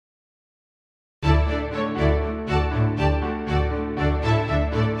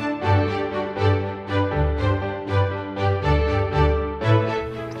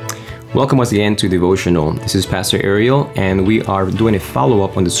Welcome once again to Devotional. This is Pastor Ariel, and we are doing a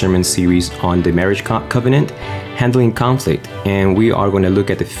follow-up on the sermon series on the marriage covenant, handling conflict. And we are going to look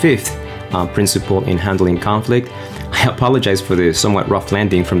at the fifth principle in handling conflict. I apologize for the somewhat rough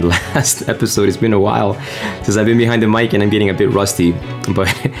landing from the last episode. It's been a while since I've been behind the mic and I'm getting a bit rusty.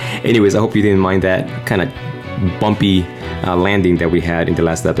 But anyways, I hope you didn't mind that kind of bumpy landing that we had in the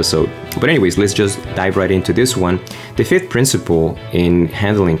last episode. But anyways, let's just dive right into this one. The fifth principle in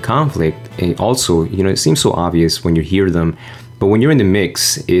handling conflict, also, it seems so obvious when you hear them, but when you're in the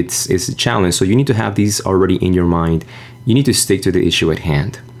mix, it's a challenge. So you need to have these already in your mind. You need to stick to the issue at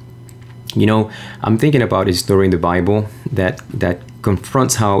hand. I'm thinking about a story in the Bible that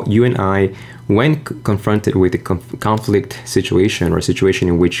confronts how you and I, when confronted with a conflict situation or a situation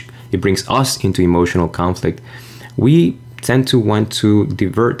in which it brings us into emotional conflict, we tend to want to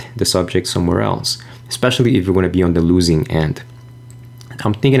divert the subject somewhere else, especially if you're going to be on the losing end.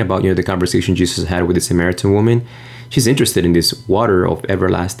 I'm thinking about, the conversation Jesus had with the Samaritan woman. She's interested in this water of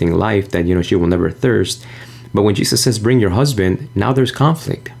everlasting life that, she will never thirst. But when Jesus says, bring your husband, now there's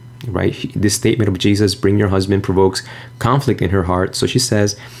conflict, right? This statement of Jesus, bring your husband, provokes conflict in her heart. So she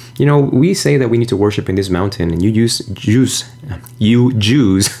says, we say that we need to worship in this mountain, and you Jews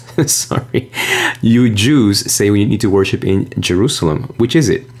say we need to worship in Jerusalem. Which is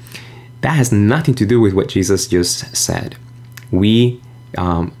it? That has nothing to do with what Jesus just said. We're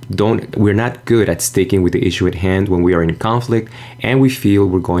not good at sticking with the issue at hand when we are in conflict and we feel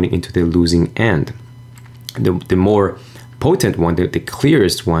we're going into the losing end. The more potent one, the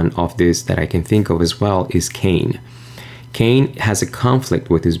clearest one of this that I can think of as well is Cain. Cain has a conflict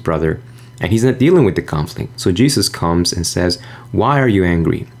with his brother, and he's not dealing with the conflict. So Jesus comes and says, why are you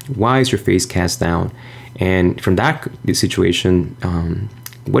angry? Why is your face cast down? And from that situation,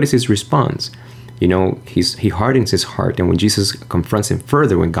 what is his response? He hardens his heart. And when Jesus confronts him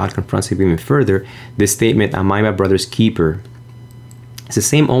further, when God confronts him even further, this statement, am I my brother's keeper? It's the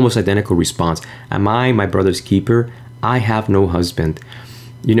same, almost identical response. Am I my brother's keeper? I have no husband.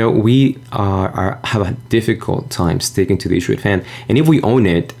 We have a difficult time sticking to the issue at hand. And if we own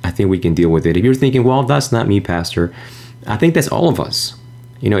it, I think we can deal with it. If you're thinking, well, that's not me, Pastor, I think that's all of us.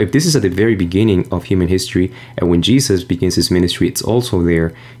 If this is at the very beginning of human history, and when Jesus begins his ministry, it's also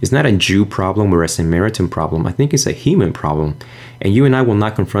there. It's not a Jew problem or a Samaritan problem. I think it's a human problem. And you and I will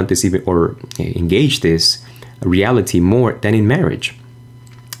not confront this even or engage this reality more than in marriage.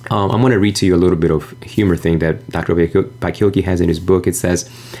 I'm going to read to you a little bit of humor thing that Dr. Bakioki has in his book. It says,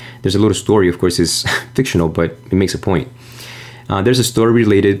 there's a little story, of course, it's fictional, but it makes a point. There's a story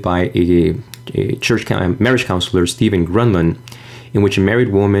related by a marriage counselor, Stephen Grunland, in which a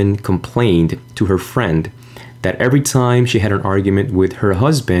married woman complained to her friend that every time she had an argument with her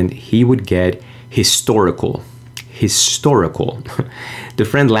husband, he would get historical. The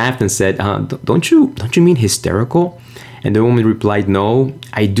friend laughed and said, don't you mean hysterical? And the woman replied, no,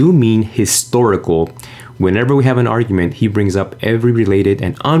 I do mean historical. Whenever we have an argument, he brings up every related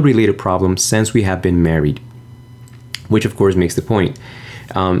and unrelated problem since we have been married. Which, of course, makes the point.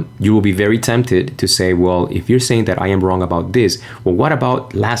 You will be very tempted to say, well, if you're saying that I am wrong about this, well, what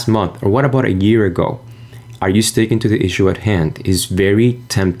about last month? Or what about a year ago? Are you sticking to the issue at hand? It's very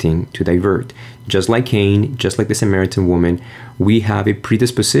tempting to divert. Just like Cain, just like the Samaritan woman, we have a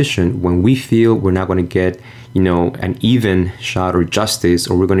predisposition when we feel we're not going to get, an even shot or justice,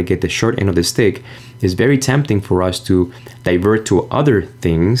 or we're going to get the short end of the stick. It's very tempting for us to divert to other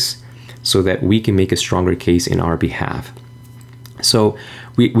things so that we can make a stronger case in our behalf. So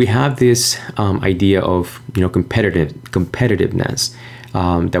we have this idea of, competitiveness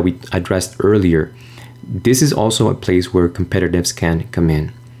that we addressed earlier. This is also a place where competitiveness can come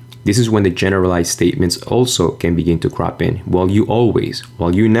in. This is when the generalized statements also can begin to crop in. Well, you always,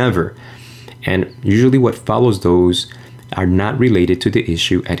 well, you never. And usually what follows those are not related to the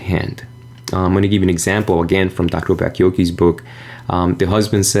issue at hand. I'm going to give you an example again from Dr. Bakioki's book. The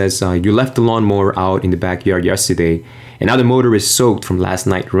husband says, you left the lawnmower out in the backyard yesterday, and now the motor is soaked from last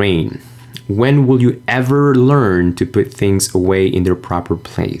night's rain. When will you ever learn to put things away in their proper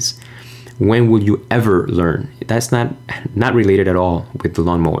place? When will you ever learn? That's not related at all with the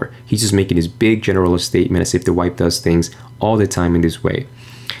lawnmower. He's just making this big general statement as if the wife does things all the time in this way.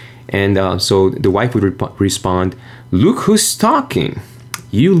 And so the wife would respond, look who's talking.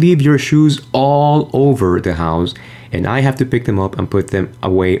 You leave your shoes all over the house, and I have to pick them up and put them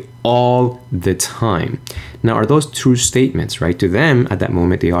away all the time. Now, are those true statements, right? To them, at that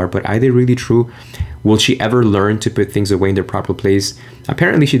moment, they are, but are they really true? Will she ever learn to put things away in their proper place?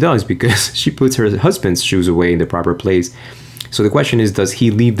 Apparently she does, because she puts her husband's shoes away in the proper place. So the question is, does he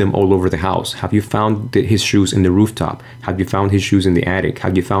leave them all over the house? Have you found his shoes in the rooftop? Have you found his shoes in the attic?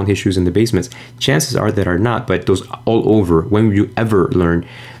 Have you found his shoes in the basements? Chances are that are not, but those all over. When will you ever learn?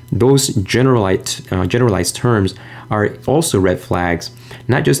 Those generalized terms are also red flags.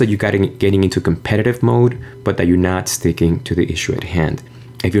 Not just that you got getting into competitive mode, but that you're not sticking to the issue at hand.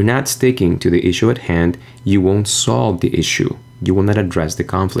 If you're not sticking to the issue at hand, you won't solve the issue. You will not address the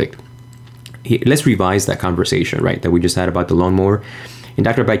conflict. Let's revise that conversation, right, that we just had about the lawnmower. In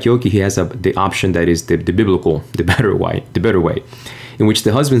Dr. Bach-Yogi, he has the option that is the biblical, the better way, in which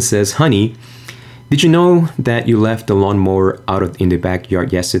the husband says, "Honey, did you know that you left the lawnmower out in the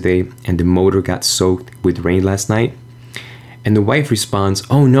backyard yesterday and the motor got soaked with rain last night?" And the wife responds,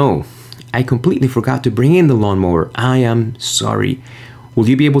 "Oh no, I completely forgot to bring in the lawnmower. I am sorry. Will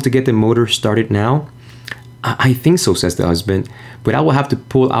you be able to get the motor started now?" "I think so," says the husband, "but I will have to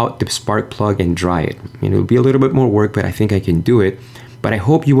pull out the spark plug and dry it. It'll be a little bit more work, but I think I can do it. But I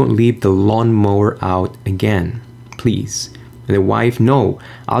hope you won't leave the lawnmower out again, please." And the wife, "No,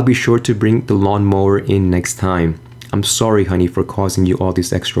 I'll be sure to bring the lawnmower in next time. I'm sorry, honey, for causing you all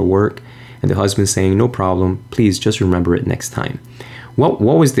this extra work." And the husband saying, "No problem. Please just remember it next time." What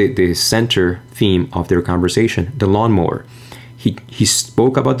was the center theme of their conversation? The lawnmower. He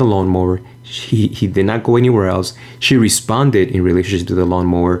spoke about the lawnmower. He did not go anywhere else. She responded in relationship to the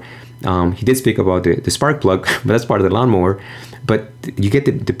lawnmower. He did speak about the spark plug, but that's part of the lawnmower. But you get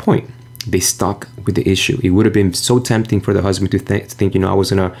the point. They stuck with the issue. It would have been so tempting for the husband to think, I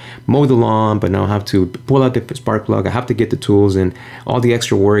was going to mow the lawn, but now I have to pull out the spark plug. I have to get the tools and all the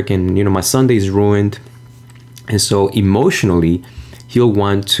extra work, and my Sunday is ruined. And so emotionally, he'll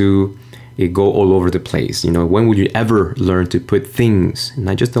want to go all over the place. When would you ever learn to put things,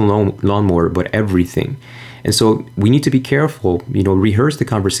 not just the lawnmower, but everything? And so we need to be careful, rehearse the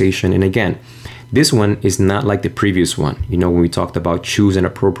conversation. And again, this one is not like the previous one. When we talked about choose an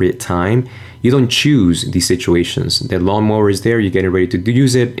appropriate time, you don't choose these situations. The lawnmower is there, you're getting ready to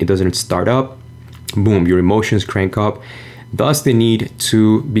use it, it doesn't start up, boom, your emotions crank up. Thus the need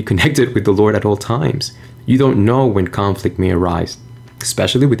to be connected with the Lord at all times. You don't know when conflict may arise,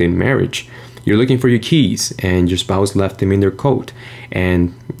 especially within marriage. You're looking for your keys and your spouse left them in their coat,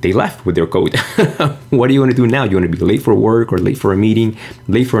 and they left with their coat. What do you want to do now? You want to be late for work or late for a meeting,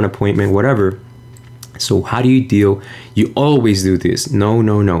 late for an appointment, whatever. So how do you deal? You always do this.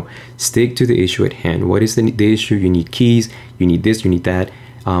 No. Stick to the issue at hand. What is the issue? You need keys. You need this. You need that.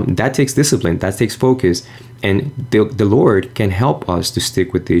 That takes discipline. That takes focus. And the Lord can help us to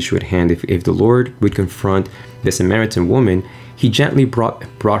stick with the issue at hand. If the Lord would confront the Samaritan woman, he gently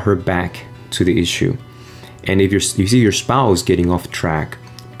brought her back to the issue. And if you see your spouse getting off track,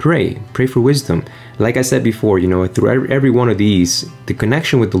 pray for wisdom. Like I said before, through every one of these, the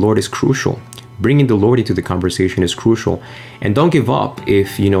connection with the Lord is crucial. Bringing the Lord into the conversation is crucial. And don't give up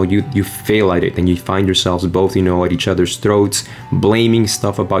if you fail at it and you find yourselves both at each other's throats, blaming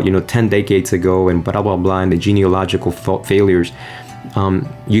stuff about 10 decades ago and blah blah blah, and the genealogical failures.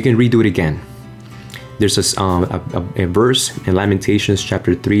 You can redo it again. There's a verse in Lamentations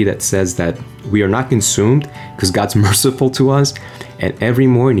chapter 3 that says that we are not consumed because God's merciful to us, and every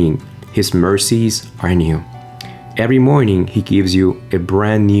morning his mercies are new. Every morning he gives you a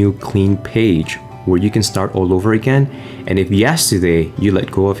brand new clean page where you can start all over again. And if yesterday you let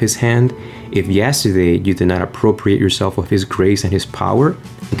go of his hand, if yesterday you did not appropriate yourself of his grace and his power,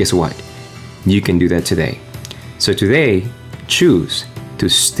 guess what? You can do that today. So today, choose to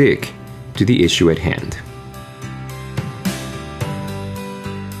stick to the issue at hand.